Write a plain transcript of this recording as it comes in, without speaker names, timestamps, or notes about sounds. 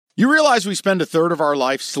You realize we spend a third of our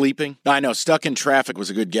life sleeping? I know, stuck in traffic was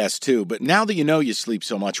a good guess too, but now that you know you sleep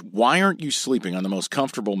so much, why aren't you sleeping on the most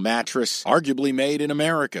comfortable mattress arguably made in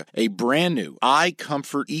America? A brand new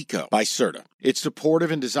iComfort Eco by Serta. It's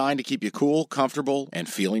supportive and designed to keep you cool, comfortable, and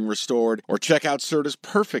feeling restored. Or check out Serta's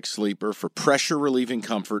Perfect Sleeper for pressure-relieving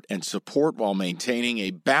comfort and support while maintaining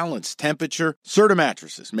a balanced temperature. Serta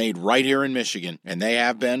mattresses made right here in Michigan, and they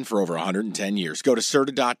have been for over 110 years. Go to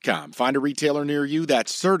Serta.com. Find a retailer near you.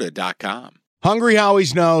 That's Serta.com. Hungry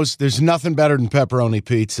Howie's knows there's nothing better than pepperoni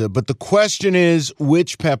pizza, but the question is,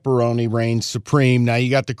 which pepperoni reigns supreme? Now,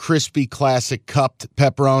 you got the crispy, classic cupped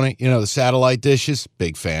pepperoni, the satellite dishes.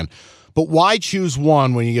 Big fan. But why choose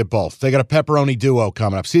one when you get both? They got a pepperoni duo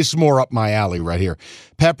coming up. See, this is more up my alley right here.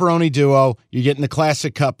 Pepperoni duo, you're getting the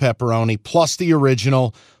classic cup pepperoni, plus the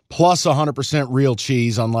original, plus 100% real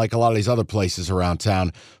cheese, unlike a lot of these other places around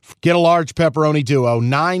town. Get a large pepperoni duo,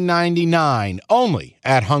 $9.99, only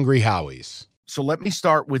at Hungry Howie's. So let me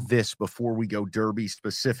start with this before we go Derby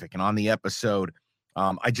specific. And on the episode,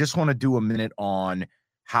 I just want to do a minute on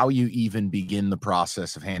how you even begin the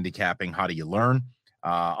process of handicapping. How do you learn?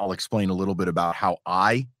 I'll explain a little bit about how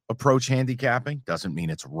I approach handicapping. Doesn't mean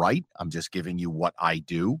it's right. I'm just giving you what I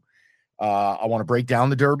do. I want to break down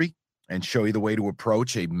the Derby and show you the way to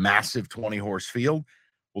approach a massive 20-horse field.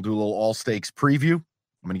 We'll do a little all-stakes preview. I'm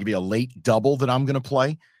going to give you a late double that I'm going to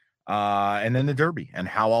play, and then the Derby and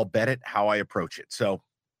how I'll bet it, how I approach it. So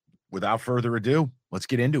without further ado, let's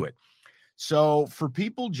get into it. So for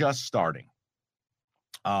people just starting,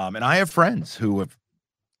 and I have friends who have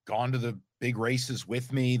gone to the big races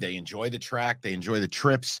with me. They enjoy the track. They enjoy the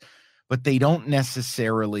trips, but they don't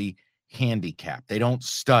necessarily handicap. They don't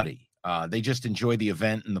study. They just enjoy the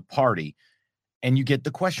event and the party. And you get the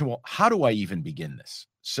question, well, how do I even begin this?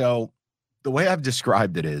 So the way I've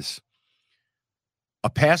described it is a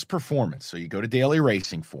past performance. So you go to Daily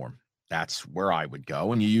Racing Form. That's where I would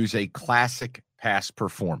go. And you use a classic past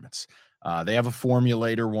performance. They have a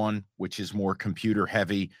formulator one, which is more computer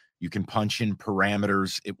heavy. You can punch in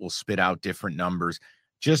parameters. It will spit out different numbers.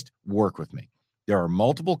 Just work with me. There are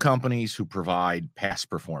multiple companies who provide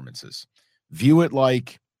past performances. View it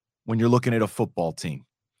like when you're looking at a football team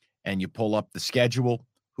and you pull up the schedule,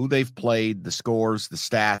 who they've played, the scores, the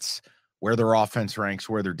stats, where their offense ranks,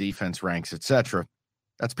 where their defense ranks, etc.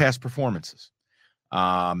 That's past performances.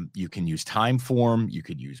 You can use Timeform. You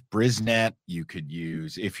could use Brisnet. You could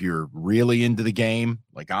use, if you're really into the game,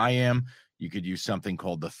 like I am, you could use something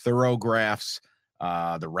called the Thoroughgraphs,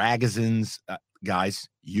 the Ragazines. Guys,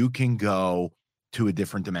 you can go to a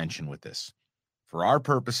different dimension with this. For our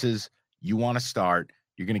purposes, you want to start,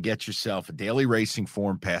 you're going to get yourself a Daily Racing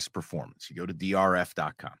Form past performance. You go to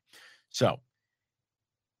drf.com. So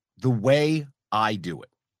the way I do it,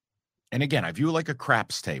 and again, I view it like a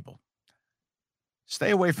craps table. Stay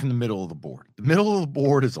away from the middle of the board. The middle of the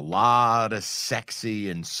board is a lot of sexy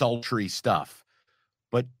and sultry stuff,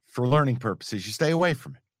 but for learning purposes, you stay away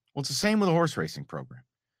from it. Well, it's the same with a horse racing program.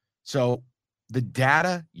 So the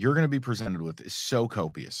data you're going to be presented with is so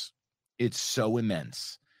copious. It's so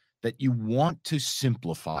immense that you want to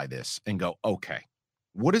simplify this and go, okay,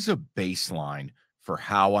 what is a baseline for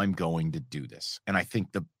how I'm going to do this? And I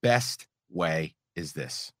think the best way is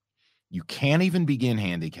this. You can't even begin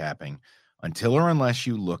handicapping until or unless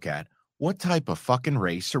you look at what type of fucking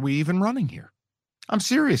race are we even running here? I'm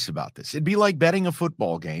serious about this. It'd be like betting a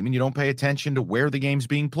football game and you don't pay attention to where the game's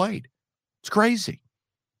being played. It's crazy.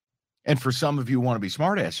 And for some of you who want to be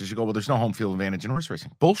smartasses, you go, well, there's no home field advantage in horse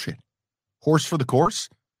racing. Bullshit. Horse for the course.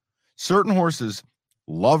 Certain horses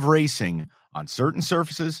love racing on certain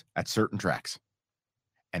surfaces at certain tracks.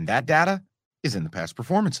 And that data is in the past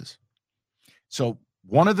performances. So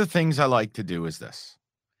one of the things I like to do is this.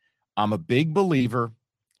 I'm a big believer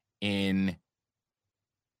in,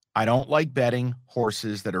 I don't like betting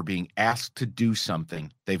horses that are being asked to do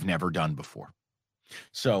something they've never done before.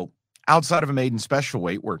 So outside of a maiden special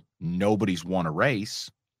weight where nobody's won a race,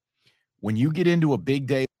 when you get into a big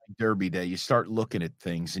day like Derby Day, you start looking at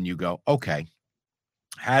things and you go, okay,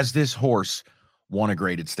 has this horse won a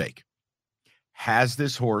graded stake? Has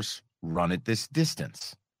this horse run at this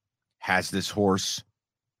distance? Has this horse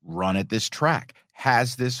run at this track?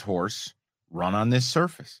 Has this horse run on this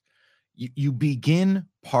surface? You begin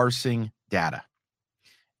parsing data.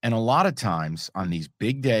 And a lot of times on these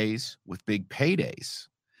big days with big paydays,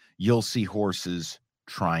 you'll see horses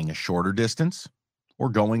trying a shorter distance or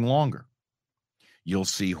going longer. You'll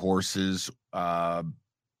see horses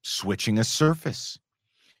switching a surface.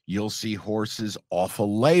 You'll see horses off a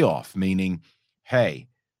layoff, meaning, hey,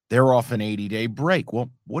 they're off an 80-day break.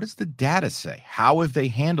 Well, what does the data say? How have they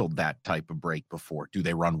handled that type of break before? Do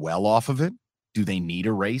they run well off of it? Do they need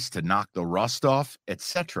a race to knock the rust off,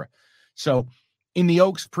 etc.? So in the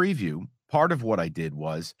Oaks preview, part of what I did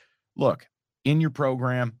was, look, in your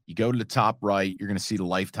program, you go to the top right, you're going to see the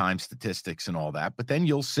lifetime statistics and all that, but then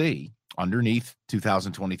you'll see underneath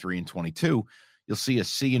 2023 and 22, you'll see a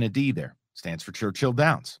C and a D there. Stands for Churchill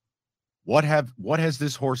Downs. What has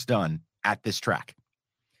this horse done at this track?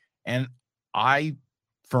 And I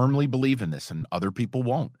firmly believe in this, and other people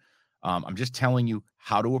won't. I'm just telling you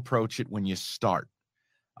how to approach it when you start.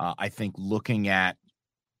 I think looking at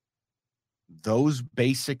those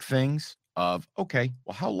basic things of, okay,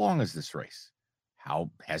 well, how long is this race? How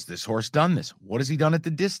has this horse done this? What has he done at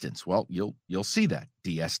the distance? Well, you'll see that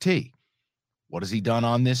DST. What has he done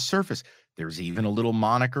on this surface? There's even a little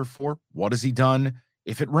moniker for what has he done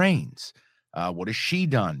if it rains? What has she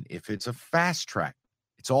done if it's a fast track?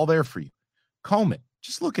 It's all there for you. Comb it.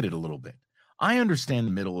 Just look at it a little bit. I understand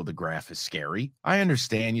the middle of the graph is scary. I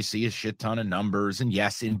understand you see a shit ton of numbers, and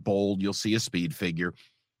yes, in bold, you'll see a speed figure.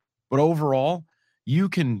 But overall, you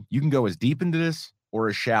can go as deep into this or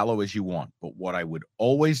as shallow as you want. But what I would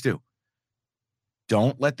always do,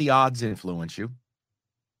 don't let the odds influence you.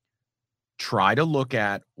 Try to look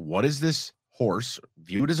at what is this horse,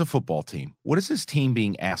 view it as a football team. What is this team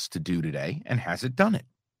being asked to do today, and has it done it?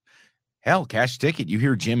 Hell, cash ticket. You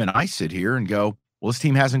hear Jim and I sit here and go, well, this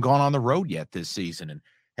team hasn't gone on the road yet this season. And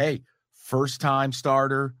hey, first time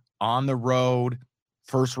starter on the road,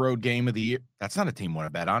 first road game of the year. That's not a team I want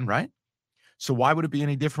to bet on, right? So why would it be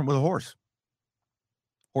any different with a horse?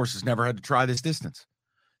 Horse has never had to try this distance.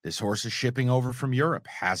 This horse is shipping over from Europe,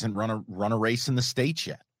 hasn't run a race in the States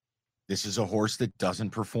yet. This is a horse that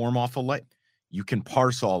doesn't perform off a leg. You can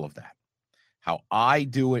parse all of that. How I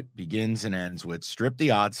do it begins and ends with strip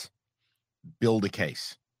the odds, build a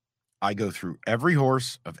case. I go through every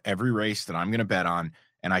horse of every race that I'm going to bet on,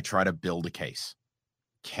 and I try to build a case.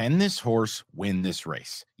 Can this horse win this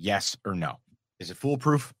race? Yes or no? Is it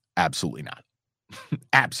foolproof? Absolutely not.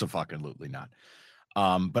 Abso-fucking-lutely not.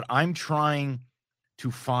 But I'm trying to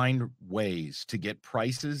find ways to get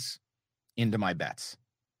prices into my bets.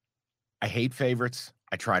 I hate favorites.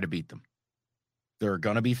 I try to beat them. There are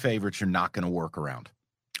going to be favorites you're not going to work around.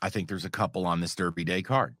 I think there's a couple on this Derby Day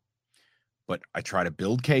card. But I try to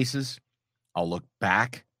build cases. I'll look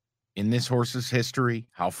back in this horse's history.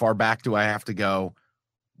 How far back do I have to go?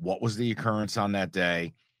 What was the occurrence on that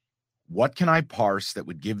day? What can I parse that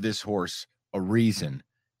would give this horse a reason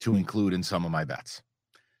to include in some of my bets?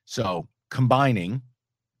 So combining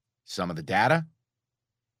some of the data,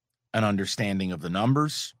 an understanding of the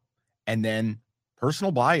numbers, and then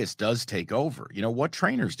personal bias does take over. You know, what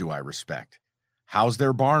trainers do I respect? How's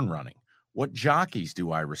their barn running? What jockeys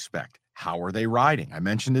do I respect? How are they riding? I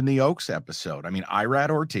mentioned in the Oaks episode. I mean, Irad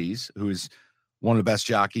Ortiz, who is one of the best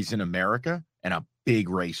jockeys in America and a big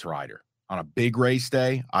race rider. On a big race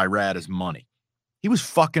day, Irad is money. He was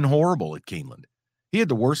fucking horrible at Keeneland. He had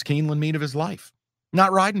the worst Keeneland meet of his life.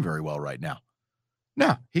 Not riding very well right now.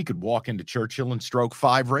 Now, he could walk into Churchill and stroke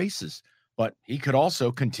 5 races, but he could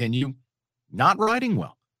also continue not riding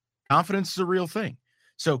well. Confidence is a real thing.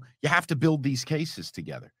 So you have to build these cases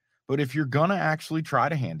together. But if you're going to actually try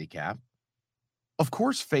to handicap, of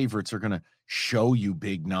course, favorites are going to show you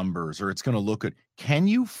big numbers, or it's going to look at, can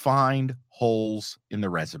you find holes in the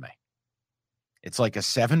resume? It's like a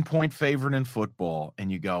 7-point favorite in football,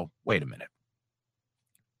 and you go, wait a minute.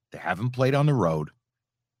 They haven't played on the road.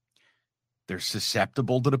 They're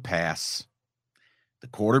susceptible to the pass. The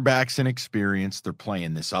quarterback's inexperienced. They're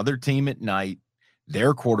playing this other team at night.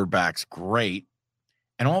 Their quarterback's great.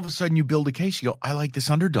 And all of a sudden you build a case. You go, I like this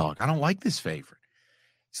underdog. I don't like this favorite.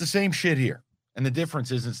 It's the same shit here. And the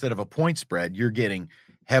difference is instead of a point spread, you're getting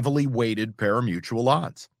heavily weighted parimutuel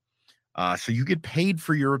odds. So you get paid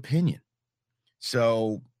for your opinion.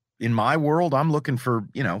 So in my world, I'm looking for,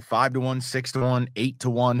 5 to 1, 6 to 1, 8 to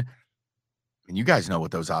 1. And you guys know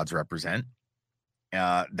what those odds represent.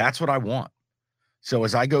 That's what I want. So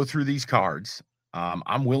as I go through these cards,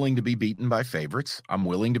 I'm willing to be beaten by favorites. I'm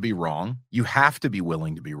willing to be wrong. You have to be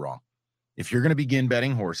willing to be wrong. If you're going to begin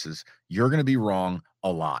betting horses, you're going to be wrong a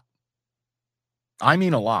lot. I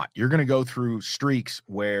mean a lot. You're going to go through streaks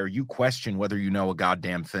where you question whether you know a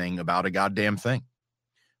goddamn thing about a goddamn thing.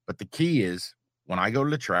 But the key is when I go to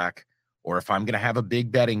the track, or if I'm going to have a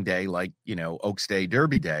big betting day like, Oaks Day,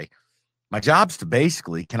 Derby Day, my job's to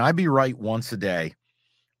basically, can I be right once a day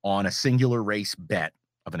on a singular race bet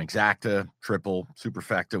of an exacta, triple,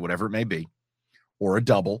 superfecta, whatever it may be, or a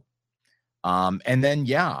double. And then,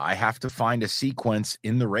 I have to find a sequence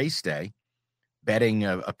in the race day, betting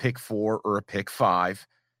a pick 4 or a pick 5.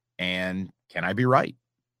 And can I be right?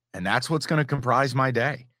 And that's what's going to comprise my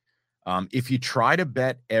day. If you try to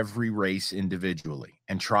bet every race individually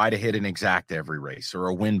and try to hit an exact every race or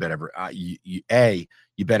a win bet every,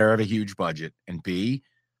 you better have a huge budget, and B,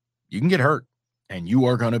 you can get hurt and you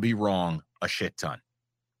are going to be wrong a shit ton.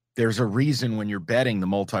 There's a reason when you're betting the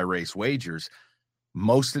multi-race wagers,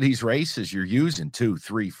 most of these races you're using 2,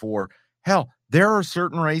 3, 4. Hell, there are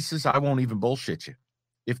certain races I won't even bullshit you.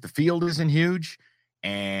 If the field isn't huge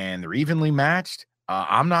and they're evenly matched,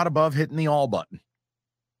 I'm not above hitting the all button.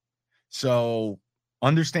 So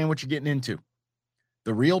understand what you're getting into.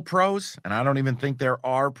 The real pros, and I don't even think there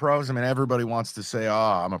are pros. I mean, everybody wants to say,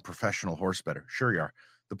 I'm a professional horse bettor. Sure you are.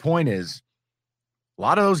 The point is, a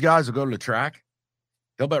lot of those guys will go to the track.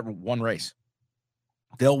 They'll bet one race.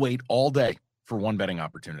 They'll wait all day for one betting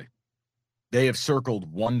opportunity. They have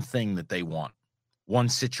circled one thing that they want, one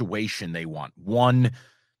situation they want, one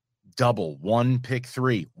double, one pick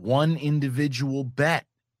 3, one individual bet.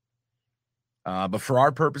 But for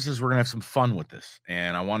our purposes, we're going to have some fun with this.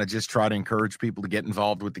 And I want to just try to encourage people to get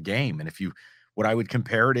involved with the game. And what I would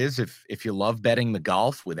compare it is if you love betting the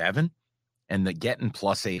golf with Evan and the getting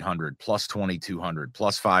plus 800, plus 2,200,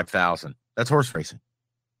 plus 5,000, that's horse racing.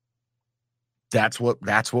 That's what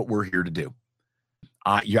we're here to do.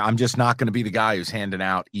 I'm just not going to be the guy who's handing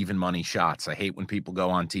out even money shots. I hate when people go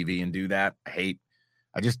on TV and do that. I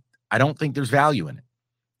don't think there's value in it.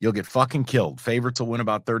 You'll get fucking killed. Favorites will win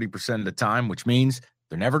about 30% of the time, which means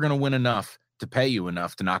they're never going to win enough to pay you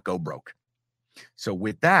enough to not go broke. So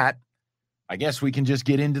with that, I guess we can just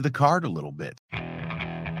get into the card a little bit.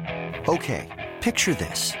 Okay, picture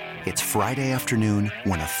this. It's Friday afternoon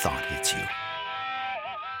when a thought hits you.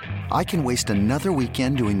 I can waste another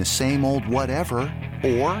weekend doing the same old whatever,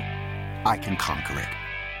 or I can conquer it.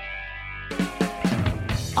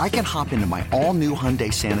 I can hop into my all-new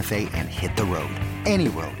Hyundai Santa Fe and hit the road. Any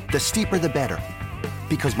road. The steeper, the better.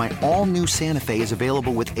 Because my all-new Santa Fe is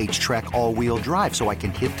available with H-Track all-wheel drive, so I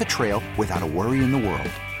can hit the trail without a worry in the world.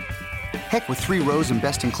 Heck, with 3 rows and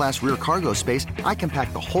best-in-class rear cargo space, I can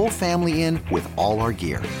pack the whole family in with all our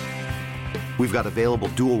gear. We've got available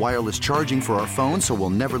dual wireless charging for our phones, so we'll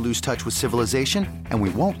never lose touch with civilization, and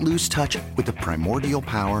we won't lose touch with the primordial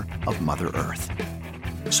power of Mother Earth.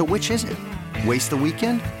 So which is it? Waste the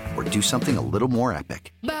weekend or do something a little more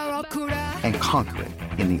epic? And conquer it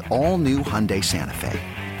in the all-new Hyundai Santa Fe.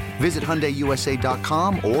 Visit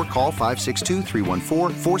HyundaiUSA.com or call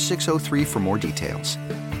 562-314-4603 for more details.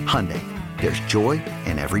 Hyundai, there's joy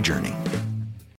in every journey.